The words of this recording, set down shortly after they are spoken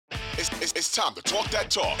It's time to talk that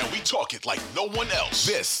talk, and we talk it like no one else.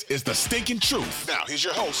 This is The Stinking Truth. Now, here's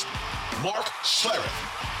your host, Mark Schlereth.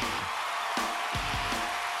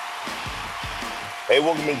 Hey,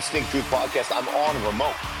 welcome to the Stinking Truth Podcast. I'm on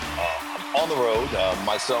remote. I'm on the road.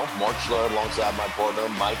 Myself, Mark Schlereth, alongside my partner,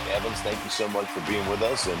 Mike Evans. Thank you so much for being with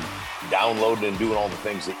us and downloading and doing all the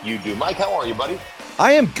things that you do. Mike, how are you, buddy?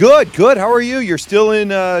 I am good. Good. How are you? You're still in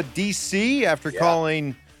D.C. after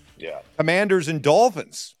calling Commanders and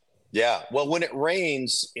Dolphins. Yeah. Well, when it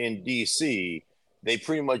rains in D.C., they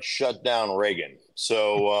pretty much shut down Reagan.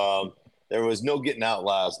 So there was no getting out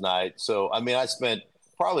last night. So, I mean, I spent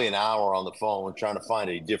probably an hour on the phone trying to find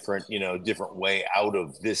a different way out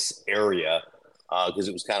of this area because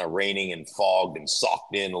it was kind of raining and fogged and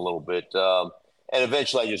socked in a little bit. And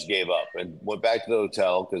eventually I just gave up and went back to the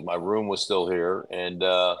hotel because my room was still here and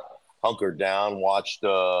hunkered down, watched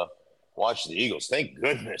the Eagles. Thank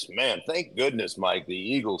goodness, man. Thank goodness, Mike, the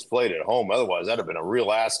Eagles played at home. Otherwise, that'd have been a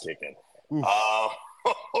real ass kicking. Oh,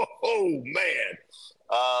 man.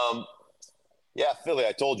 Yeah, Philly,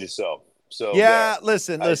 I told you so. So yeah,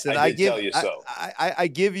 listen. I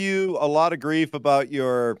give you a lot of grief about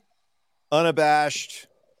your unabashed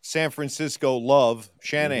San Francisco love,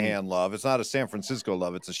 Shanahan love. It's not a San Francisco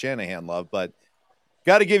love; it's a Shanahan love. But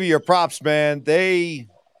got to give you your props, man.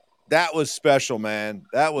 That was special, man.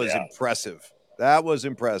 That was impressive. That was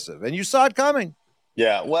impressive, and you saw it coming.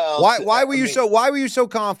 Yeah. Well, why were you so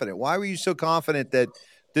confident? Why were you so confident that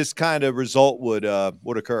this kind of result would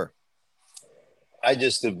occur? I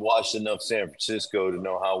just have watched enough San Francisco to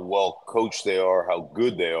know how well coached they are, how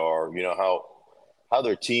good they are, how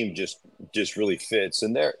their team just really fits.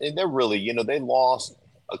 And they're really, they lost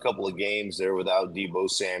a couple of games there without Deebo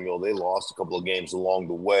Samuel. They lost a couple of games along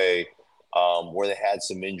the way where they had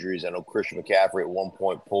some injuries. I know Christian McCaffrey at one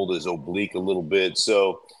point pulled his oblique a little bit.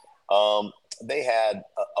 So they had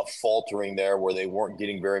a faltering there where they weren't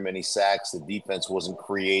getting very many sacks. The defense wasn't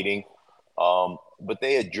creating. But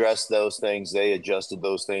they addressed those things. They adjusted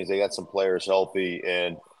those things. They got some players healthy,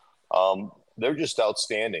 and they're just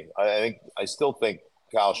outstanding. I still think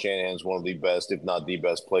Kyle Shanahan is one of the best, if not the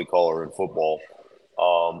best, play caller in football.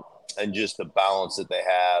 And just the balance that they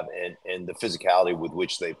have and the physicality with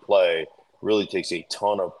which they play really takes a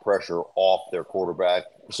ton of pressure off their quarterback.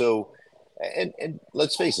 So, and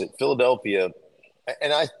let's face it, Philadelphia,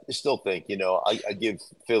 and I still think, I give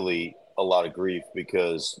Philly a lot of grief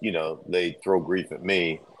because they throw grief at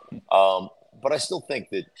me, but I still think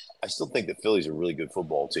that Philly's a really good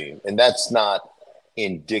football team, and that's not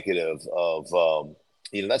indicative of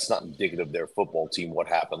that's not indicative of their football team what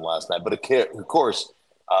happened last night. But of course,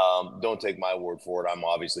 don't take my word for it. I'm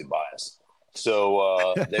obviously biased,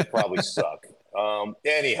 so they probably suck.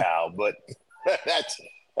 Anyhow, but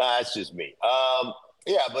that's just me.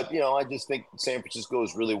 Yeah, but I just think San Francisco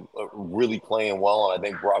is really playing well, and I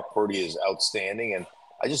think Brock Purdy is outstanding. And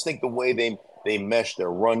I just think the way they mesh their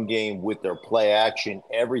run game with their play action,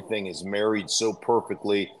 everything is married so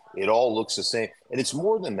perfectly. It all looks the same, and it's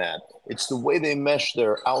more than that. It's the way they mesh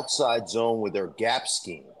their outside zone with their gap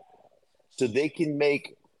scheme, so they can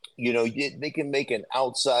make an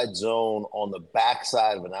outside zone on the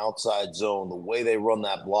backside of an outside zone. The way they run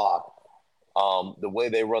that block. The way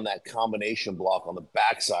they run that combination block on the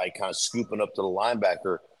backside, kind of scooping up to the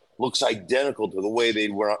linebacker, looks identical to the way they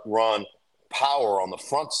run power on the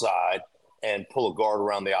front side and pull a guard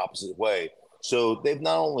around the opposite way. So they've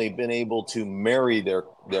not only been able to marry their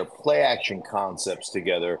play action concepts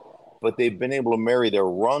together, but they've been able to marry their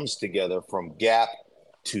runs together from gap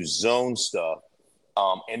to zone stuff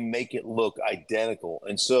and make it look identical.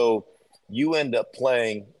 And so you end up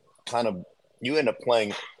playing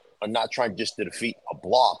not trying just to defeat a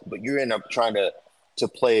block, but you end up trying to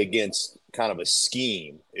play against kind of a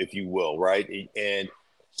scheme, if you will, right? And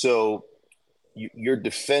so you're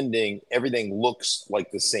defending, everything looks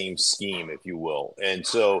like the same scheme, if you will. And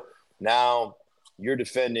so now you're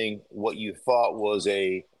defending what you thought was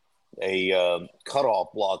a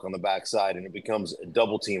cutoff block on the backside, and it becomes a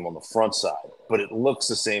double team on the front side. But it looks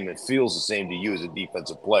the same, it feels the same to you as a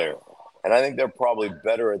defensive player. And I think they're probably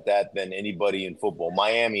better at that than anybody in football.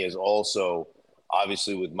 Miami is also,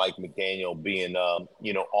 obviously, with Mike McDaniel being,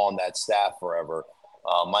 on that staff forever.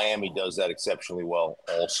 Miami does that exceptionally well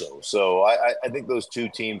also. So I think those two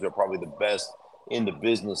teams are probably the best in the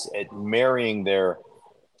business at marrying their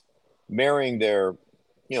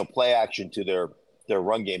play action to their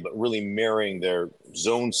run game, but really marrying their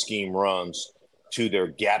zone scheme runs to their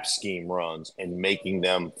gap scheme runs and making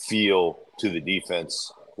them feel to the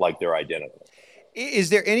defense like they're identical. Is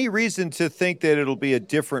there any reason to think that it'll be a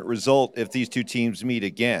different result if these two teams meet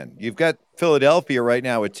again? You've got Philadelphia right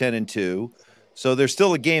now at 10-2. So they're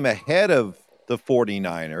still a game ahead of the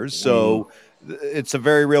 49ers. So it's a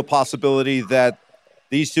very real possibility that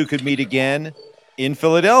these two could meet again in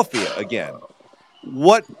Philadelphia again.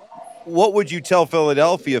 What would you tell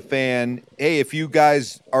Philadelphia fan, hey, if you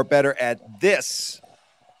guys are better at this,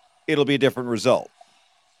 it'll be a different result?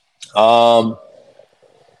 Yeah,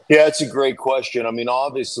 it's a great question. I mean,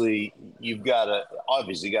 obviously, you've got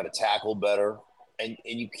to tackle better, and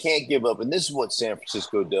you can't give up. And this is what San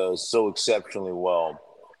Francisco does so exceptionally well.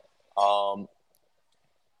 Um,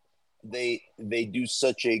 they do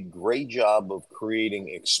such a great job of creating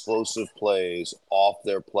explosive plays off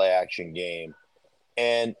their play action game,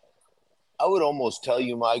 and I would almost tell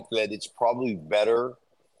you, Mike, that it's probably better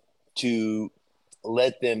to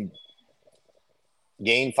let them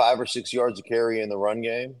gain 5 or 6 yards of carry in the run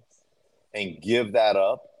game and give that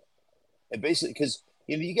up. And basically, because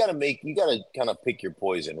you got to kind of pick your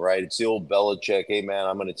poison, right? It's the old Belichick, hey man,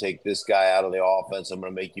 I'm going to take this guy out of the offense. I'm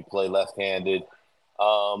going to make you play left-handed.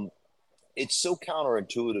 It's so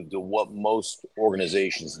counterintuitive to what most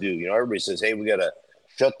organizations do. Everybody says, hey, we got to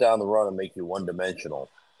shut down the run and make you one-dimensional.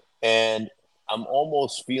 And I'm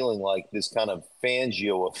almost feeling like this kind of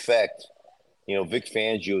Fangio effect. Vic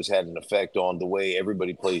Fangio has had an effect on the way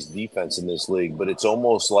everybody plays defense in this league, but it's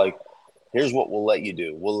almost like, here's what we'll let you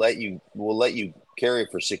do. We'll let you carry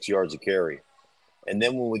for 6 yards of carry. And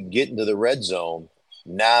then when we get into the red zone,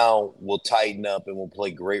 now we'll tighten up and we'll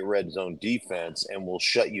play great red zone defense and we'll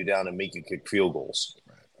shut you down and make you kick field goals.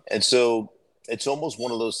 And so it's almost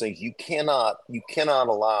one of those things you cannot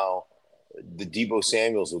allow the Deebo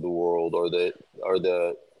Samuels of the world or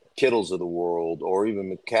the Kittles of the world or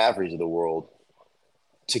even McCaffreys of the world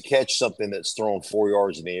to catch something that's thrown 4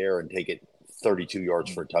 yards in the air and take it 32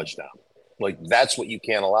 yards for a touchdown. Like, that's what you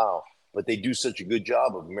can't allow. But they do such a good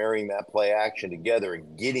job of marrying that play action together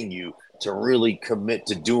and getting you to really commit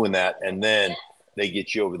to doing that, and then they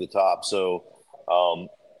get you over the top. So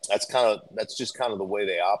that's just kind of the way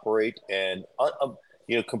they operate, and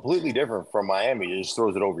completely different from Miami. It just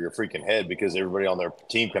throws it over your freaking head because everybody on their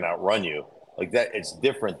team can outrun you. Like that, it's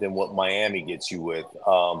different than what Miami gets you with.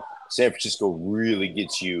 San Francisco really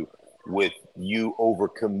gets you with you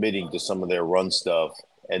overcommitting to some of their run stuff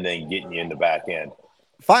and then getting you in the back end.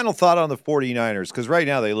 Final thought on the 49ers, because right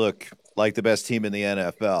now they look like the best team in the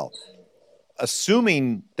NFL.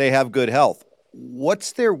 Assuming they have good health,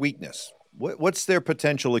 what's their weakness? What's their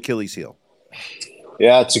potential Achilles heel?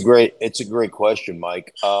 Yeah, it's a great question,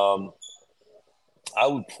 Mike. I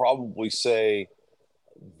would probably say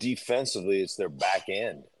defensively it's their back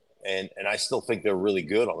end. And I still think they're really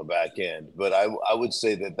good on the back end. But I would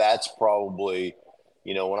say that's probably,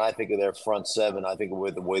 when I think of their front seven, I think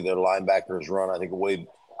of the way their linebackers run. I think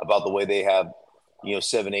about the way they have,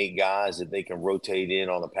 7, 8 guys that they can rotate in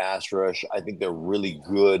on the pass rush. I think they're really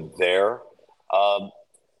good there.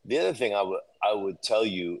 The other thing I would tell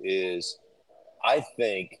you is I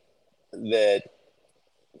think that,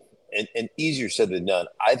 and easier said than done,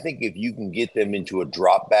 I think if you can get them into a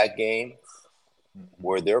drop back game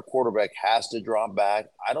where their quarterback has to drop back,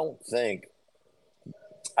 I don't think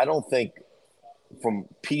from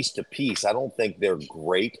piece to piece, I don't think they're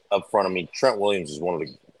great up front. I mean, Trent Williams is one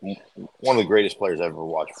of the greatest players I've ever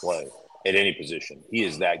watched play at any position. He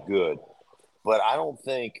is that good. But I don't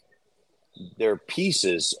think their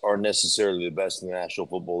pieces are necessarily the best in the National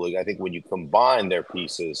Football League. I think when you combine their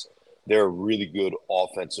pieces, they're a really good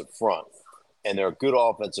offensive front. And they're a good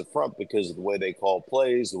offensive front because of the way they call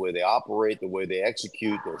plays, the way they operate, the way they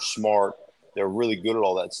execute. They're smart. They're really good at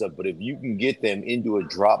all that stuff. But if you can get them into a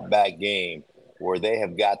drop back game where they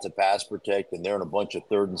have got to pass protect and they're in a bunch of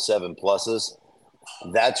 3rd and 7 pluses,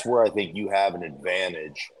 that's where I think you have an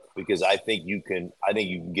advantage, because I think you can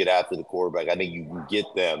get after the quarterback. I think you can get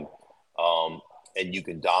them and you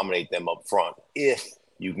can dominate them up front if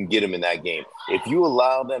you can get them in that game. If you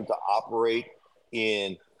allow them to operate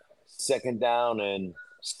in 2nd down and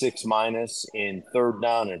 6-, in 3rd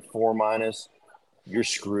down and 4-, you're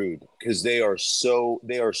screwed, because they are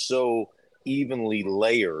so evenly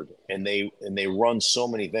layered and they run so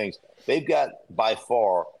many things. They've got by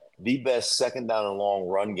far the best 2nd down and long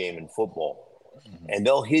run game in football. And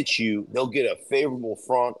they'll hit you. They'll get a favorable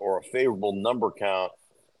front or a favorable number count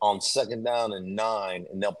on 2nd down and 9,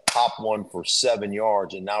 and they'll pop one for 7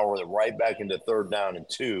 yards. And now we're right back into 3rd down and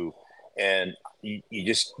 2. And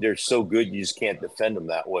they're so good, you just can't defend them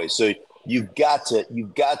that way. So you've got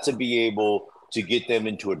to be able to get them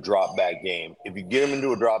into a drop back game. If you get them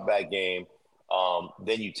into a drop back game,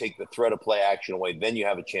 then you take the threat of play action away. Then you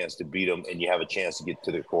have a chance to beat them, and you have a chance to get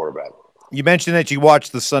to the quarterback. You mentioned that you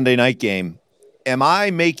watched the Sunday night game. Am I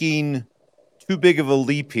making too big of a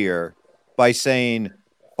leap here by saying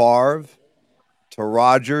Favre to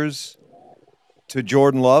Rodgers to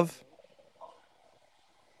Jordan Love?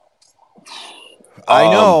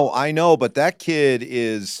 I know, but that kid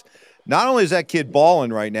is not only is that kid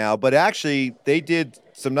balling right now, but actually they did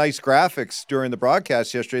some nice graphics during the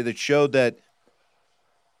broadcast yesterday that showed that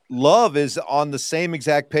Love is on the same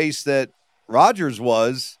exact pace that Rodgers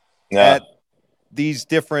was Yeah. at these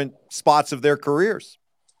different spots of their careers.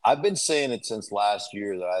 I've been saying it since last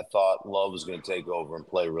year that I thought Love was going to take over and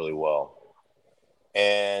play really well.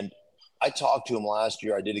 And I talked to him last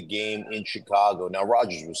year. I did a game in Chicago. Now,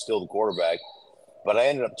 Rodgers was still the quarterback, but I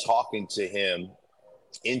ended up talking to him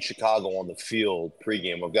in Chicago on the field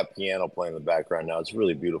pregame. I've got piano playing in the background now. It's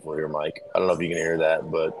really beautiful here, Mike. I don't know if you can hear that,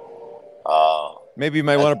 but maybe you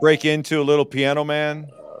might want to break into a little Piano Man.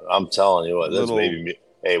 I'm telling you what, that's baby.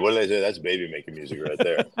 Hey, what did they say? That's baby making music right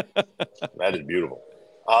there. That is beautiful.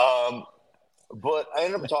 But I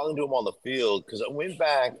ended up talking to him on the field because I went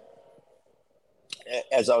back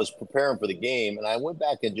as I was preparing for the game, and I went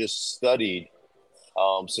back and just studied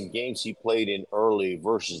some games he played in early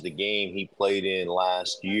versus the game he played in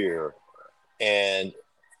last year, and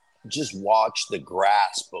just watched the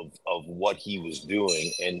grasp of what he was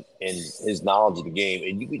doing and his knowledge of the game.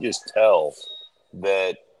 And you could just tell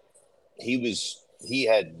that he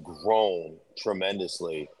had grown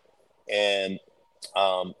tremendously. And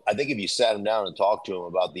I think if you sat him down and talked to him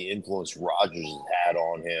about the influence Rodgers had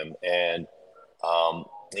on him and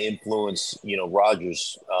the influence,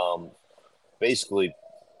 Rodgers basically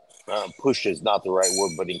pushed is not the right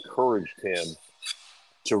word, but encouraged him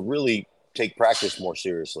to really take practice more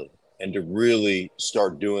seriously and to really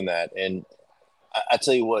start doing that. And I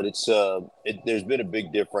tell you what, there's been a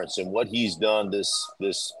big difference in what he's done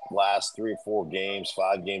this last 3 or 4 games,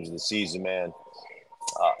 5 games of the season, man.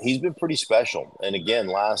 He's been pretty special. And again,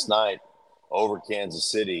 last night over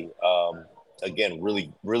Kansas City, again,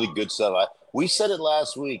 really, really good stuff. We said it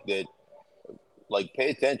last week that, pay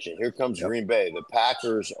attention. Here comes Green Bay. The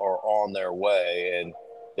Packers are on their way, and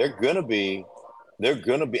they're going to be –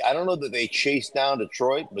 I don't know that they chase down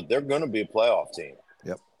Detroit, but they're going to be a playoff team.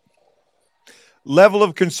 Yep. Level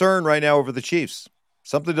of concern right now over the Chiefs.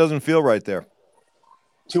 Something doesn't feel right there.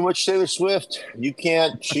 Too much Taylor Swift. You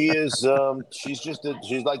can't. She is.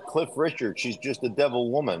 She's like Cliff Richard. She's just a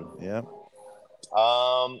devil woman. Yeah.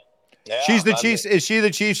 Yeah. She's the Chiefs. Is she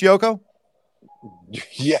the Chiefs, Yoko?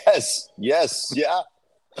 Yes. Yeah.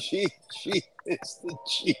 She is the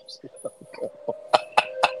Chiefs.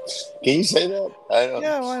 Can you say that?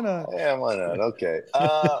 Yeah, why not? Yeah, why not? Okay.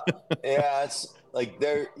 Yeah, it's like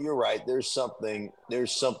you're right. There's something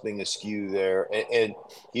askew there, and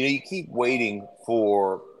you keep waiting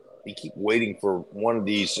for one of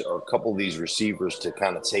these or a couple of these receivers to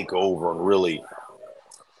kind of take over and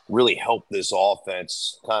really help this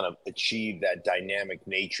offense kind of achieve that dynamic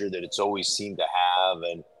nature that it's always seemed to have,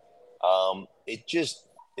 and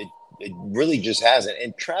it really just hasn't.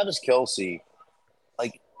 And Travis Kelce,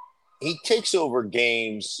 he takes over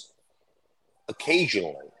games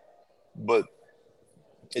occasionally, but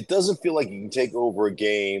it doesn't feel like he can take over a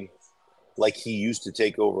game like he used to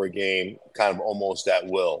take over a game kind of almost at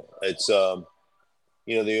will. It's, the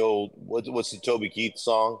old, what's the Toby Keith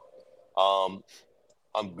song? I'm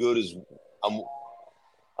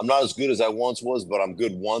not as good as I once was, but I'm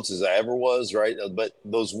good once as I ever was. Right. But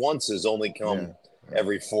those onces only come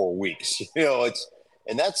every 4 weeks,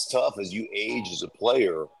 and that's tough as you age as a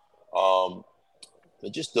player.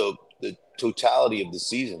 Just the totality of the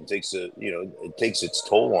season takes it takes its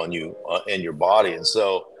toll on you and your body. And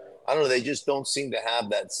so I don't know, they just don't seem to have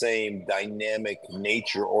that same dynamic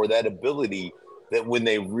nature or that ability that when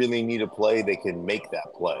they really need a play, they can make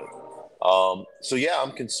that play. So yeah,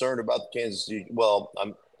 I'm concerned about the Kansas City. Well,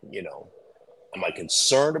 am I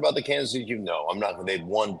concerned about the Kansas City? No, I'm not. They've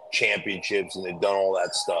won championships and they've done all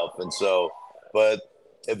that stuff. And so, but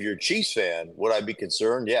if you're a Chiefs fan, would I be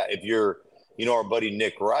concerned? Yeah. If you're, our buddy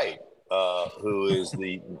Nick Wright, who is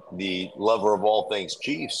the lover of all things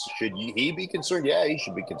Chiefs, should he be concerned? Yeah, he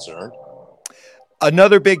should be concerned.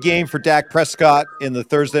 Another big game for Dak Prescott in the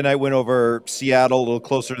Thursday night win over Seattle, a little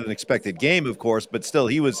closer than expected game, of course, but still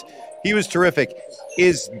he was terrific.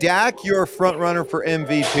 Is Dak your front runner for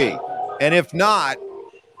MVP? And if not,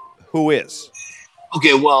 who is?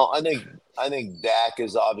 Okay, well, I think Dak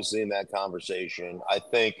is obviously in that conversation. I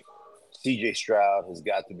think CJ Stroud has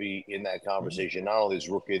got to be in that conversation, not only as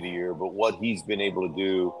Rookie of the Year, but what he's been able to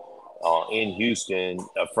do in Houston,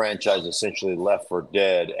 a franchise essentially left for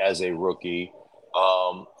dead as a rookie.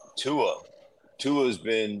 Tua's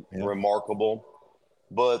been remarkable,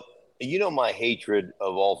 but my hatred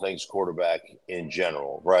of all things quarterback in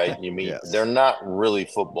general, right? They're not really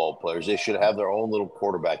football players. They should have their own little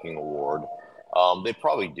quarterbacking award. They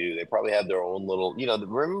probably do. They probably have their own little,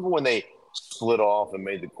 remember when they split off and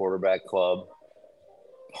made the quarterback club?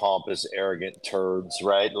 Pompous, arrogant turds,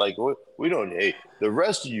 right? Like, we don't, hey, the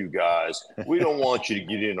rest of you guys, we don't want you to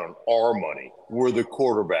get in on our money. We're the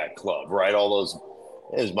quarterback club, right? All those,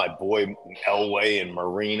 there's my boy Elway and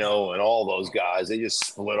Marino and all those guys. They just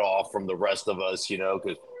split off from the rest of us,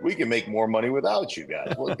 because we can make more money without you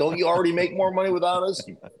guys. Well, don't you already make more money without us?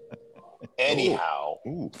 Anyhow,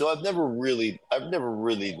 Ooh. so I've never really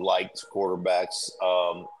liked quarterbacks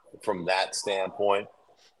from that standpoint.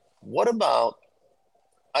 What about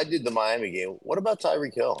I did the Miami game? What about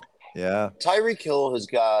Tyreek Hill? Yeah. Tyreek Hill has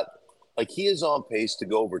got he is on pace to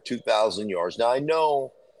go over 2,000 yards. Now I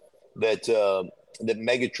know that that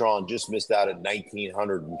Megatron just missed out at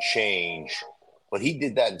 1,900 and change, but he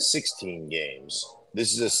did that in 16 games.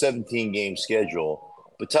 This is a 17 game schedule.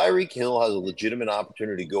 But Tyreek Hill has a legitimate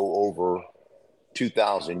opportunity to go over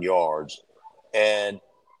 2,000 yards. And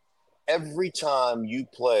every time you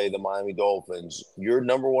play the Miami Dolphins, your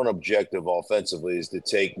number one objective offensively is to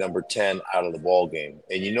take number 10 out of the ball game.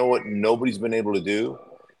 And you know what nobody's been able to do?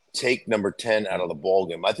 Take number 10 out of the ball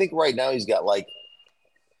game. I think right now he's got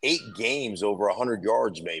 8 games over 100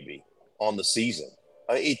 yards maybe on the season.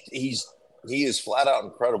 He is flat out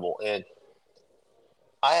incredible. And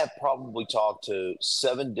I have probably talked to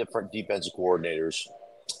 7 different defensive coordinators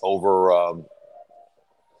over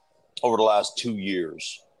the last 2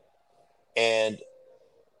 years, and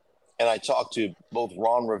I talked to both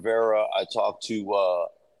Ron Rivera. I talked to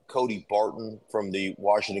Cody Barton from the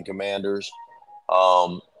Washington Commanders.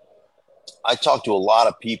 I talked to a lot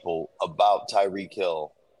of people about Tyreek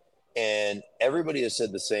Hill, and everybody has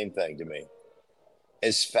said the same thing to me.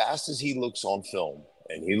 As fast as he looks on film,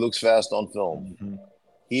 and he looks fast on film, Mm-hmm.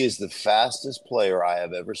 he is the fastest player I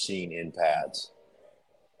have ever seen in pads.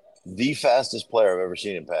 The fastest player I've ever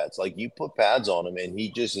seen in pads. Like, you put pads on him, and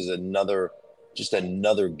he just is another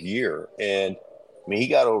gear. And I mean, he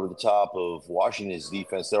got over the top of Washington's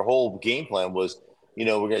defense. Their whole game plan was, we're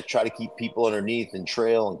going to try to keep people underneath and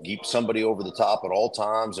trail and keep somebody over the top at all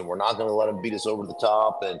times, and we're not going to let him beat us over the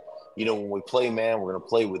top. And when we play man, we're going to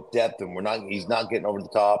play with depth, and he's not getting over the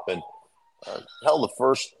top. And hell, the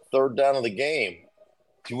first third down of the game,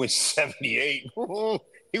 he went 78.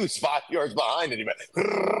 He was 5 yards behind, and he went,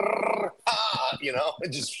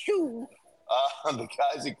 and just shoo. The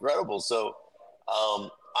guy's incredible. So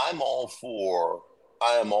I am all for,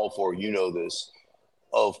 this,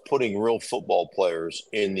 of putting real football players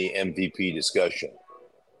in the MVP discussion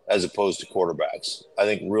as opposed to quarterbacks. I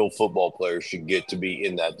think real football players should get to be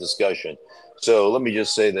in that discussion. So let me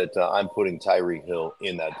just say that I'm putting Tyreek Hill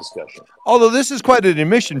in that discussion. Although this is quite an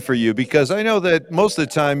admission for you, because I know that most of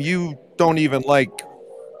the time you don't even like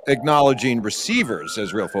acknowledging receivers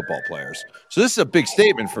as real football players. So this is a big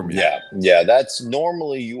statement from you. Yeah. That's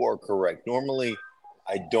normally, you are correct. Normally,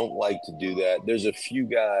 I don't like to do that. There's a few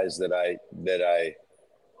guys that I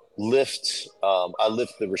lift. I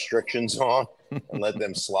lift the restrictions on and let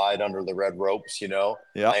them slide under the red ropes.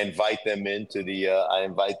 Yeah. I invite them into the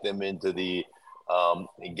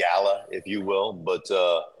gala, if you will. But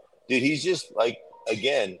dude, he's just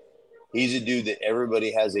again, he's a dude that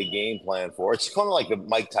everybody has a game plan for. It's kind of like the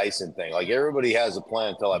Mike Tyson thing. Like, everybody has a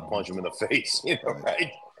plan until I punch him in the face,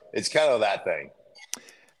 right? It's kind of that thing.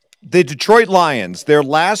 The Detroit Lions, their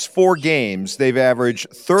last 4 games, they've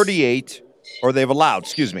averaged 38, or they've allowed,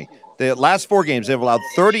 the last 4 games, they've allowed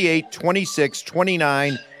 38, 26,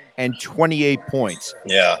 29, and 28 points.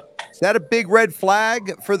 Yeah. Is that a big red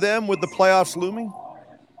flag for them with the playoffs looming?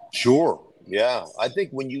 Sure. Yeah. I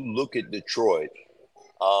think when you look at Detroit,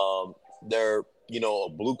 they're, a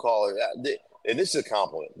blue collar, and this is a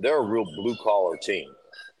compliment. They're a real blue collar team.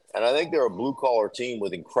 And I think they're a blue collar team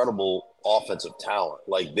with incredible offensive talent.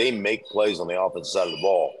 Like, they make plays on the offensive side of the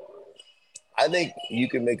ball. I think you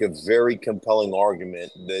can make a very compelling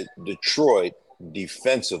argument that Detroit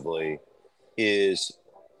defensively is,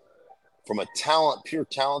 from a pure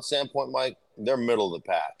talent standpoint, Mike, they're middle of the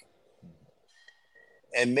pack.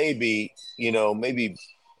 And maybe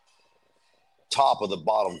top of the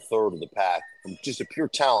bottom third of the pack from just a pure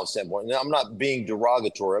talent standpoint. And I'm not being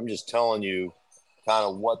derogatory. I'm just telling you kind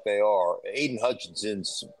of what they are. Aiden Hutchinson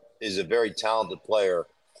is a very talented player.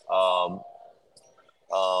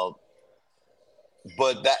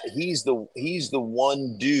 But that he's the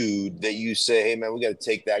one dude that you say, hey man, we got to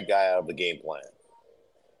take that guy out of the game plan.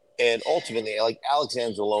 And ultimately, like, Alex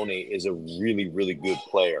Anzalone is a really, really good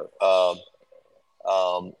player.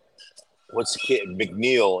 What's the kid?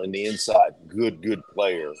 McNeil in the inside, good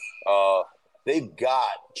player. They've got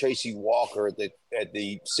Tracy Walker at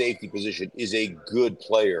the safety position, is a good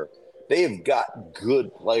player. They have got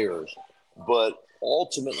good players. but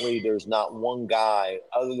ultimately there's not one guy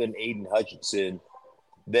other than Aiden Hutchinson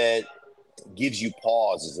that gives you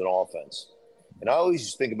pause as an offense. And I always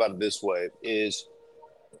just think about it this way is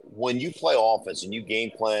when you play offense and you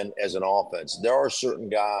game plan as an offense, there are certain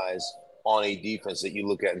guys on a defense that you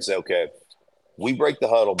look at and say, okay, we break the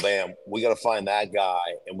huddle, bam, we got to find that guy,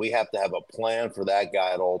 and we have to have a plan for that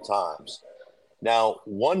guy at all times. Now,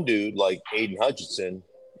 one dude like Aiden Hutchinson,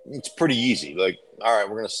 it's pretty easy. Like, all right,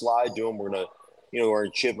 we're going to slide to him. We're going to, we're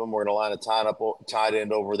going to chip him. We're going to line a tight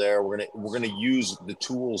end over there. We're going to use the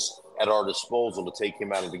tools at our disposal to take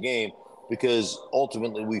him out of the game because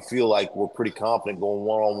ultimately we feel like we're pretty confident going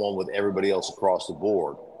one-on-one with everybody else across the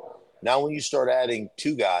board. Now, when you start adding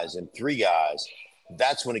 2 guys and 3 guys,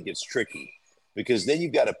 that's when it gets tricky because then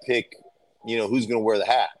you've got to pick, who's going to wear the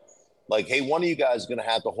hat. Like, hey, one of you guys is going to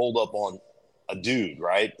have to hold up on a dude,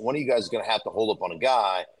 right? One of you guys is going to have to hold up on a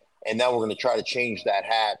guy, and now we're going to try to change that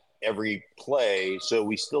hat every play. So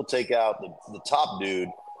we still take out the top dude,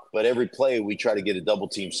 but every play we try to get a double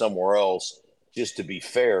team somewhere else just to be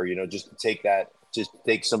fair, just to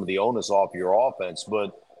take some of the onus off your offense.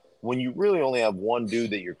 But when you really only have one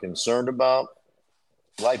dude that you're concerned about,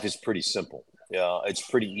 life is pretty simple. Yeah, it's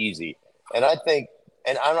pretty easy. And I think,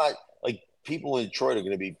 and I'm not like people in Detroit are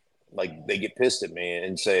going to be like, they get pissed at me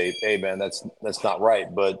and say, hey man, that's not right.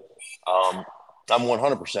 But I'm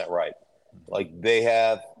 100% right. Like they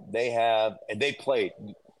have, and they played.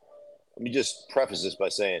 Let me just preface this by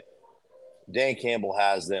saying Dan Campbell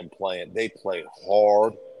has them playing. They play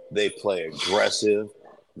hard. They play aggressive.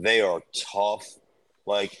 They are tough.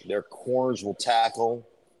 Like their corners will tackle.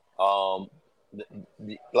 I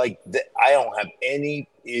don't have any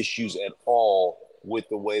issues at all with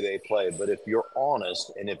the way they play. But if you're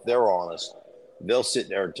honest, and if they're honest, they'll sit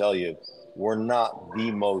there and tell you we're not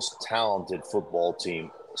the most talented football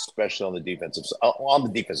team, especially on the defensive side. On the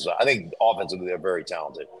defensive side, I think offensively they're very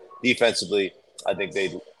talented. Defensively, I think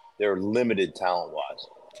they're limited talent-wise.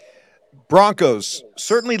 Broncos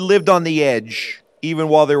certainly lived on the edge even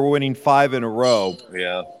while they were winning 5 in a row.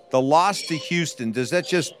 Yeah. The loss to Houston,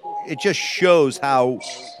 it just shows how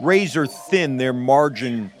razor thin their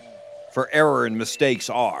margin for error and mistakes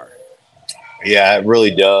are. Yeah, it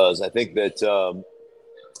really does. I think that,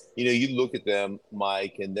 you look at them,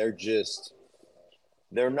 Mike, and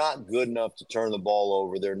they're not good enough to turn the ball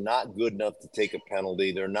over. They're not good enough to take a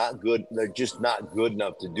penalty. They're just not good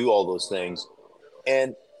enough to do all those things.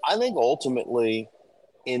 And I think ultimately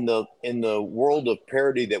in the world of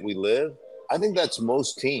parity that we live, I think that's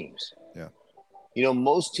most teams. Yeah.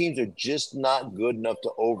 Most teams are just not good enough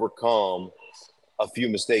to overcome a few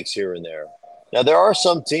mistakes here and there. Now, there are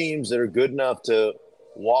some teams that are good enough to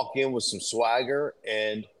walk in with some swagger.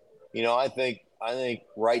 And, I think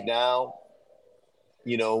right now,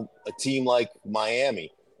 a team like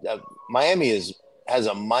Miami, has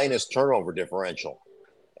a minus turnover differential,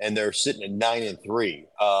 and they're sitting at 9-3.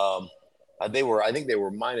 I think they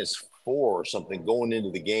were -4 or something going into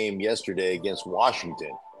the game yesterday against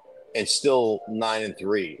Washington, and still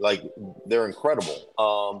 9-3. Like they're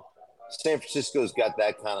incredible. San Francisco's got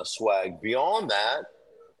that kind of swag. Beyond that,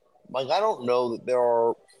 like I don't know that there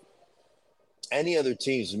are any other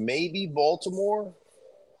teams. Maybe Baltimore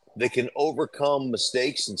that can overcome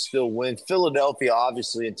mistakes and still win. Philadelphia,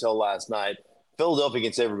 obviously, until last night. Philadelphia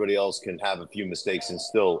against everybody else can have a few mistakes and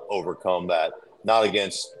still overcome that. Not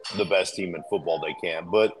against the best team in football they can,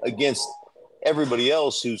 but against everybody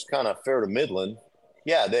else who's kind of fair to middling,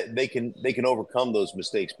 yeah, they can overcome those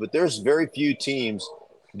mistakes. But there's very few teams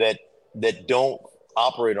that don't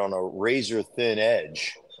operate on a razor thin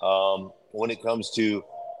edge when it comes to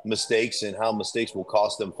mistakes and how mistakes will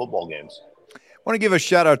cost them football games. I want to give a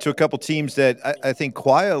shout out to a couple teams that I think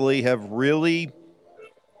quietly have really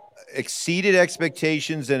exceeded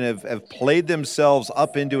expectations and have played themselves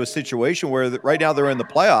up into a situation where right now they're in the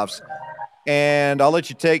playoffs. And I'll let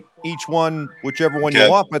you take each one, whichever one you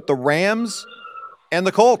want, but the Rams and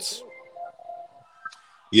the Colts.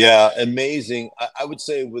 Yeah, amazing. I would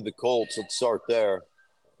say with the Colts, let's start there.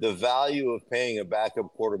 The value of paying a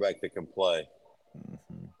backup quarterback that can play.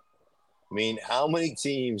 Mm-hmm. I mean, how many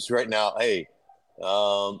teams right now, hey,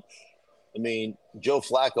 Joe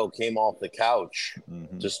Flacco came off the couch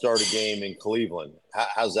to start a game in Cleveland.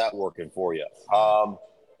 How's that working for you?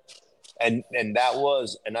 And that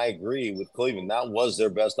was, and I agree with Cleveland, that was their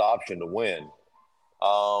best option to win.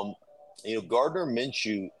 Gardner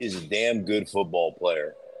Minshew is a damn good football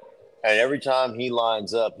player. And every time he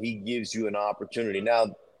lines up, he gives you an opportunity.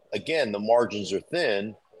 Now, again, the margins are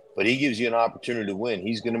thin, but he gives you an opportunity to win.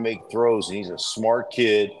 He's going to make throws, and he's a smart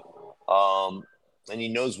kid. and he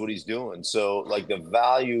knows what he's doing. So, like, the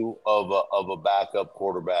value of a backup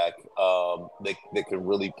quarterback that can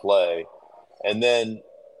really play. And then,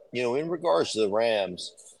 in regards to the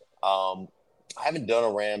Rams, I haven't done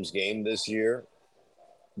a Rams game this year,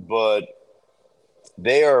 but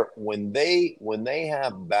they are when they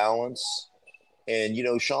have balance. And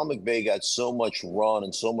Sean McVay got so much run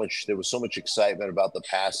and there was so much excitement about the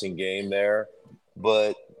passing game there,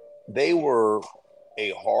 but they were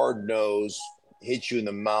a hard-nosed, hit you in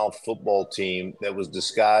the mouth football team that was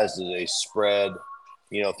disguised as a spread,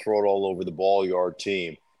 throw it all over the ball yard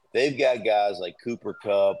team. They've got guys like Cooper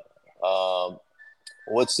Kupp.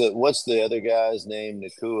 What's the other guy's name?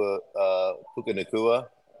 Puka Nakua,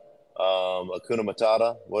 Akuna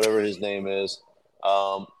Matata, whatever his name is.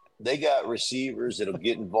 They got receivers that'll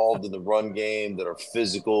get involved in the run game, that are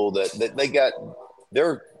physical. That they got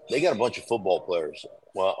a bunch of football players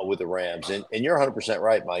with the Rams, and you're 100%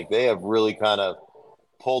 right, Mike. They have really kind of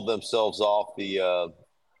pulled themselves off the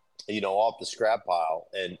off the scrap pile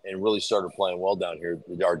and really started playing well down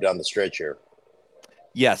the stretch here.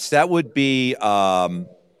 Yes, that would be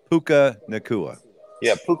Puka Nakua.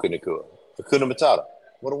 Yeah, Puka Nakua, Akuna Matata.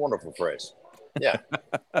 What a wonderful phrase. Yeah,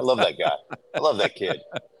 I love that guy. I love that kid.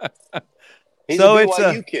 He's a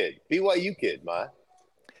BYU kid, man.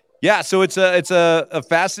 Yeah, so it's a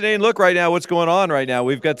fascinating look right now. What's going on right now?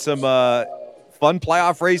 We've got some fun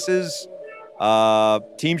playoff races.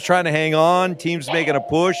 Teams trying to hang on. Teams making a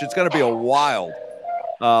push. It's going to be a wild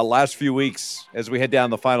last few weeks as we head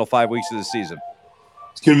down the final 5 weeks of the season.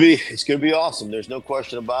 It's gonna be awesome. There's no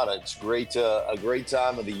question about it. It's great, a great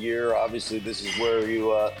time of the year. Obviously, this is where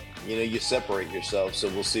you separate yourself. So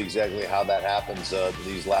we'll see exactly how that happens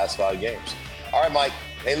these last 5 games. All right, Mike.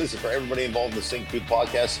 Hey, listen, for everybody involved in the Sink Food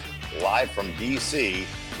Podcast, live from DC,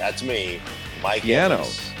 that's me, Mike. Piano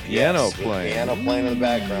playing. Piano playing in the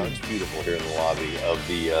background. It's beautiful here in the lobby of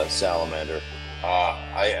the Salamander.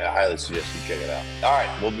 I highly suggest you check it out. All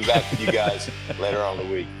right, we'll be back with you guys later on in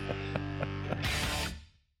the week.